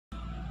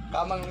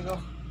Kamang nito.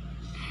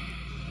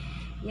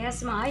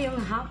 Yes,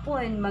 maayong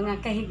hapon mga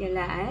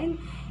kahigalaan.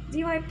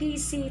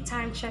 DYPC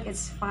time check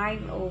is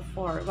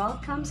 5:04.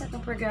 Welcome sa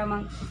itong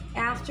programang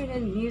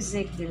Afternoon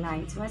Music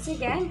Delight. Once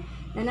again,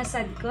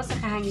 nanasad ko sa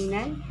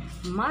kahanginan,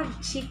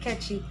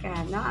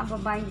 mag-chika-chika, no? Ang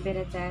babaeng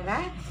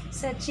beretera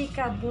sa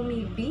chika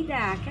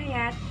bumibida,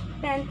 kaya't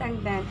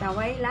bentang-benta,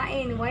 way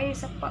lain, way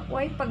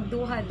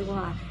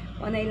pagduha-duha.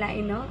 Wanay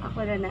lain, no?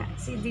 Ako na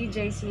si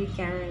DJ Sweet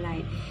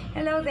Caroline.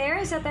 Hello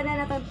there, sa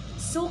tanan natong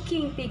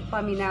suking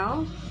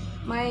tigpaminaw.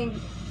 May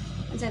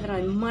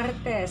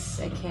Martes,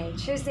 okay,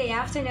 Tuesday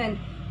afternoon.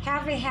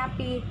 Have a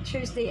happy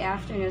Tuesday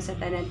afternoon sa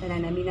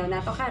tanan-tanan na minaw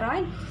nato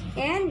karon.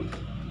 And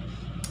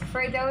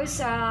for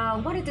those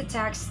wanted to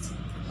text,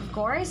 of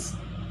course,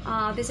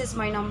 this is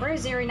my number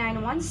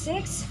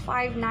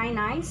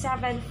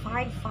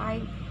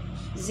 0916-599-7550.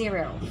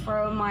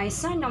 For my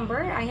son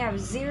number, I have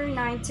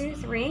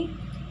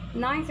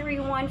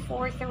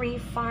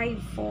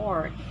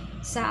 0923-931-4354.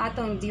 Sa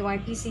atong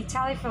DYPC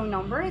telephone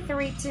number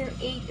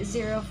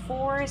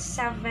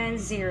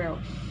 3280470.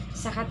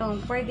 Sa katong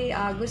pwede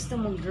gusto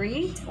mo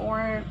greet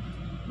or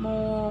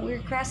mo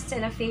request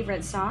sila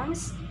favorite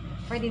songs,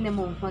 pwede na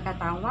mo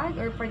makatawag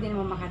or pwede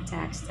na mo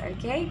makatext,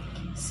 okay?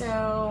 So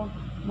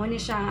muna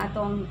siya ang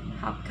atong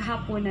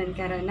kahaponan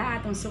karon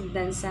na atong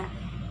sugdan sa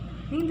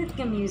nindot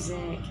ka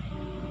music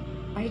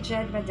by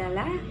Jed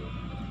Badala,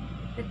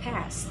 The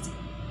Past.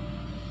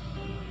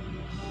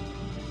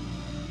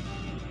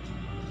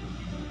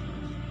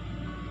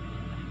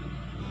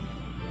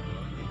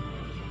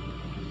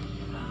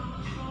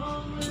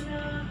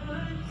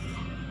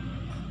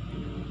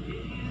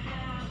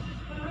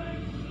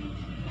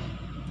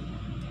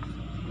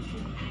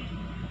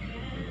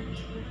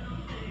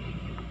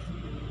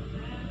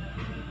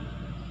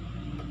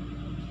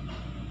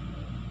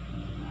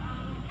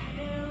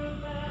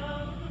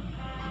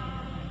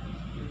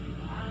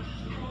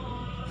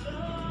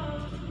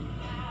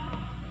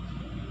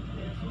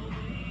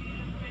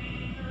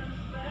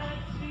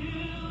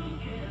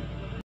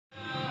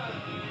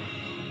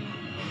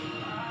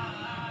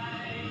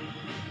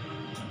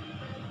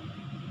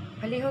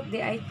 Palihog di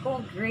ay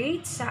ko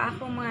great sa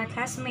akong mga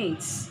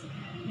classmates.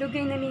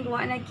 Dugay na mingwa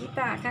na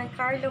kita kang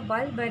Carlo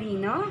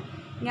Balbarino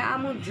nga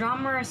among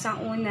drummer sa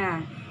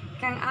una.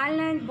 Kang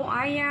Alan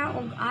Buaya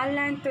ug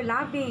Alan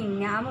Tulabing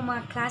nga among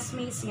mga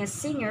classmates nga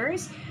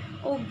singers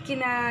ug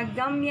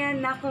kinagamyan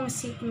nakong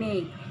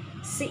seatmate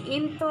si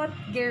Intot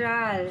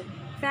Geral.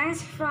 Thanks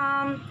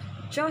from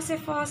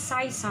Josepho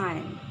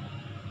Saisan.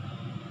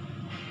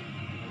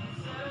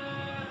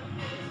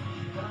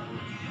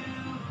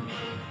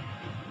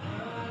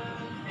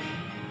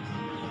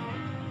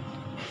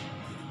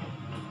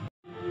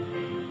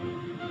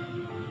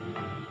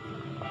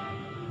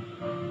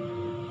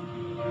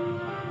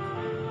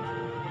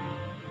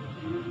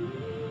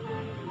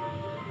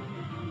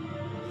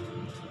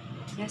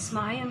 Yes,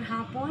 maayong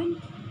hapon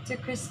to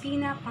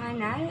Crispina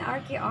Panal,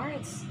 Archie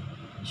Arts,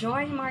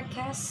 Joy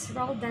Marquez,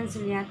 Roldan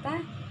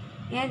Zuliata,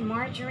 and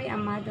Marjorie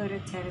Amado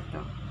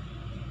Roterto.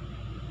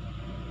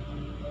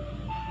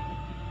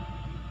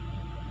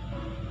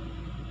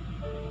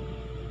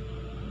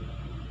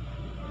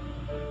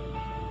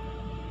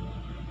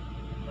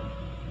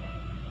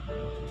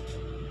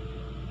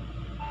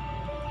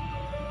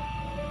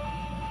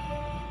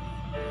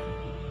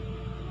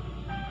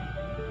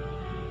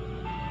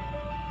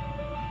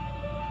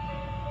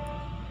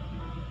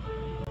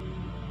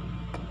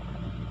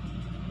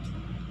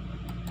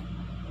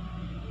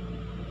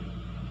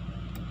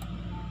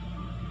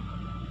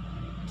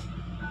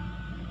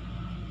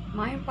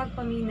 Mayong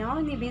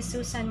pagpaminaw ni Miss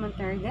Susan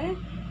Monterde,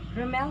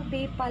 Romel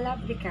B.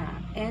 Palablica,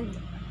 and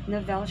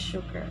Novel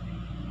Sugar.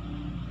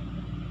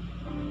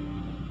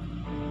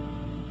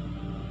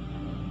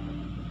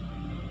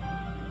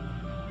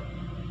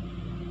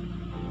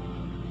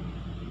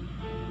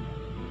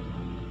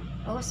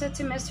 Also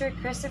to Mr.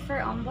 Christopher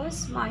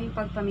Ombos, mayong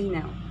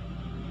pagpaminaw.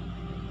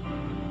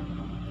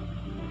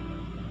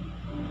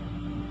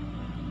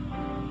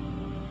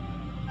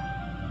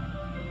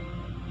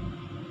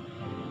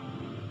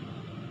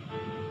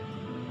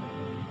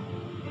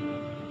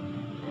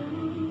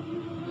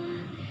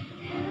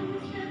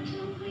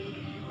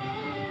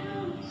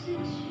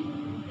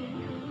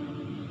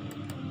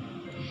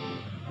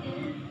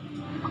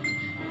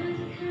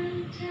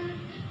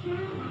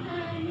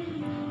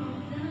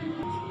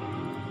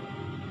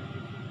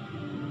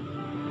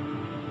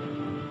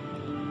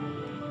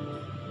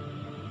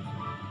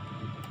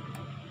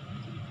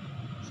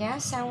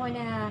 Yes, I want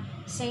to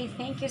say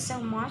thank you so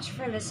much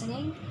for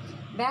listening.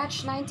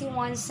 Batch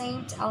 91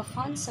 St.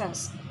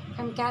 Alphonsus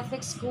from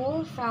Catholic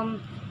School from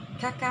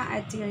Kaka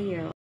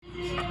Atilio.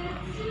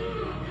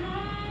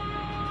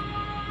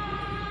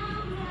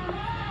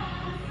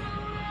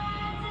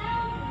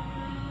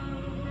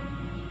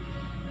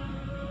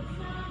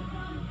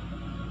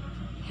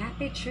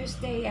 Happy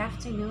Tuesday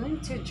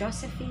afternoon to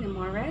Josephine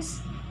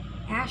Morris,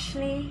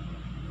 Ashley,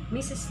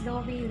 Mrs.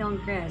 Lori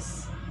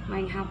Longres.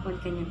 May hapon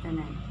kanyang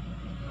tanan.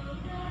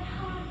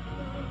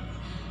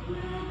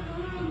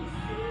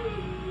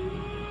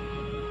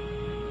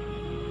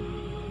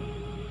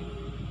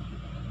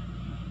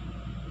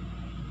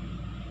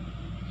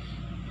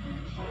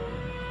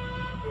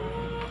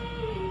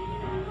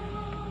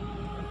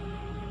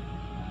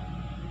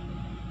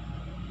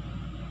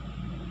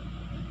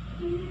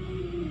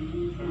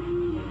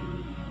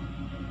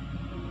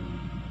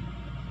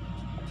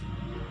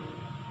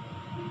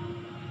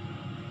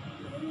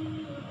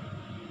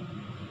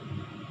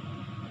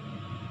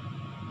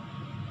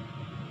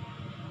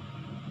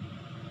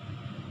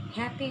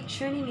 Happy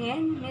tuning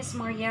in, Miss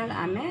Mariel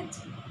Amet,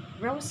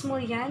 Rose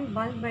Mulyan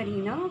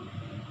Balbarino,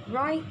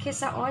 Roy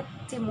Kisaot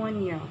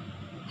Timonio.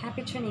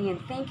 Happy tuning in.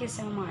 Thank you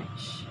so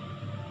much.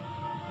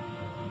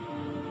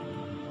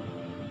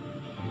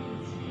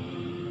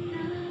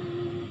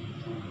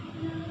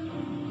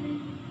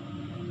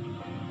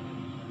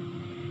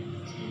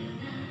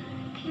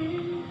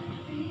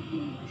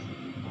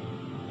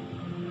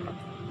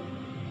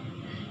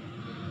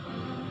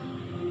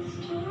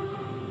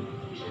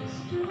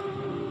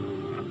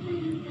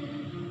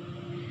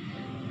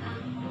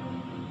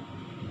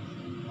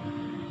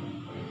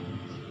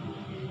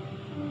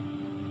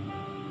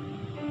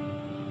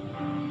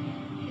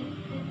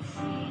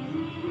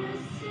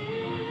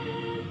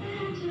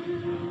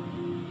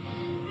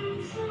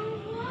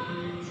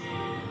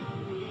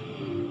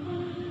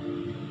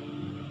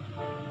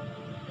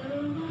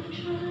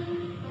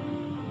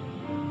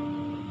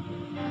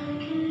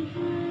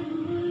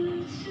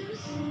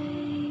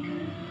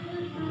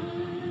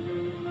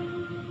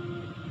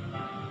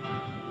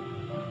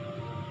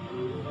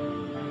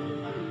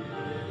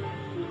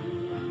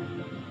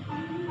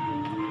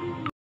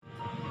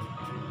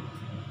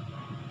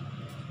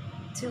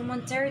 To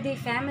Monterde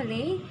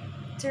family,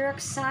 to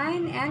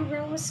Roxanne and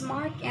Rose,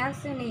 Mark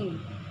Anthony,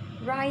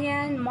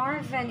 Ryan,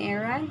 Marvin,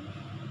 Aaron,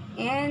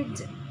 and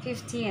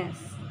 50th.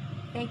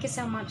 Thank you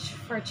so much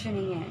for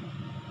tuning in.